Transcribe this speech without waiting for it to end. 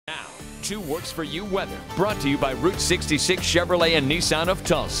Two Works for You weather, brought to you by Route 66 Chevrolet and Nissan of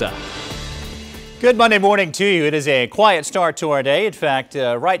Tulsa. Good Monday morning to you. It is a quiet start to our day. In fact,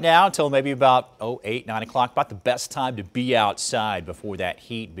 right now until maybe about 8, 9 o'clock, about the best time to be outside before that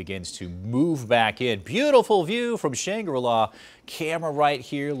heat begins to move back in. Beautiful view from Shangri-La. Camera right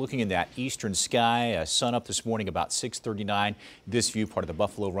here looking in that eastern sky. Sun up this morning about 6:39. This view part of the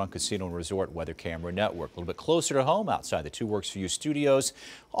Buffalo Run Casino and Resort Weather Camera Network. A little bit closer to home outside the Two Works for You studios.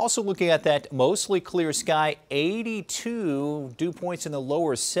 Also looking at that mostly clear sky. 82 dew points in the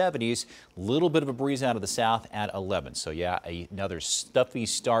lower 70s. Little bit of a breeze out of the south at 11. So yeah, another stuffy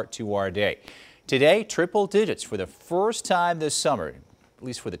start to our day. Today, triple digits for the first time this summer. At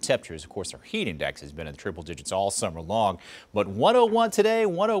least for the temperatures. Of course, our heat index has been in the triple digits all summer long. But 101 today,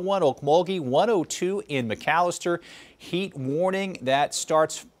 101 Okmulgee, 102 in McAlester. Heat warning that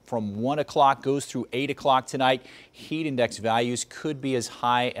starts from 1 o'clock, goes through 8 o'clock tonight. Heat index values could be as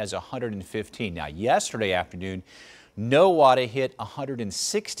high as 115. Now, yesterday afternoon, Nowata hit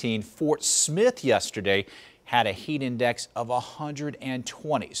 116. Fort Smith yesterday had a heat index of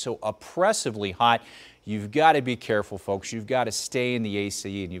 120. So oppressively hot. You've got to be careful, folks. You've got to stay in the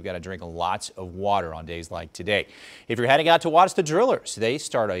AC and you've got to drink lots of water on days like today. If you're heading out to watch the Drillers, they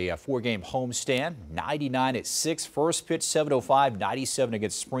start a 4-game homestand. 99 at 6, first pitch 7:05, 97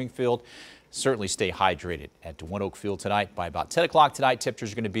 against Springfield. Certainly stay hydrated at ONEOK Field tonight. By about 10 o'clock tonight,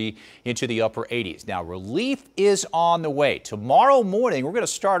 temperatures are going to be into the upper 80s. Now, relief is on the way. Tomorrow morning, we're going to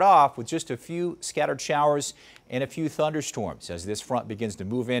start off with just a few scattered showers and a few thunderstorms as this front begins to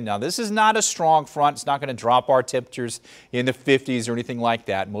move in. Now, this is not a strong front. It's not going to drop our temperatures in the 50s or anything like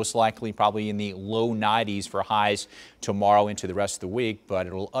that. Most likely probably in the low 90s for highs tomorrow into the rest of the week, but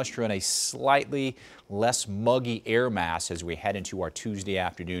it'll usher in a slightly less muggy air mass as we head into our Tuesday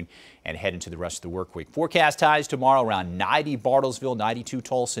afternoon and head into the rest of the work week. Forecast highs tomorrow around 90 Bartlesville, 92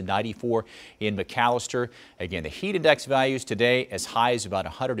 Tulsa, 94 in McAlester. Again, the heat index values today as high as about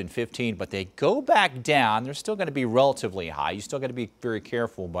 115, but they go back down. They're still going to be relatively high. You still got to be very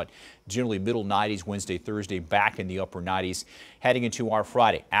careful, but generally middle 90s Wednesday, Thursday, back in the upper 90s heading into our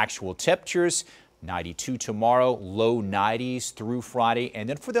Friday. Actual temperatures 92 tomorrow, low 90s through Friday. And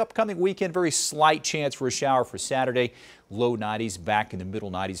then for the upcoming weekend, very slight chance for a shower for Saturday. Low 90s, back in the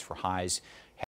middle 90s for highs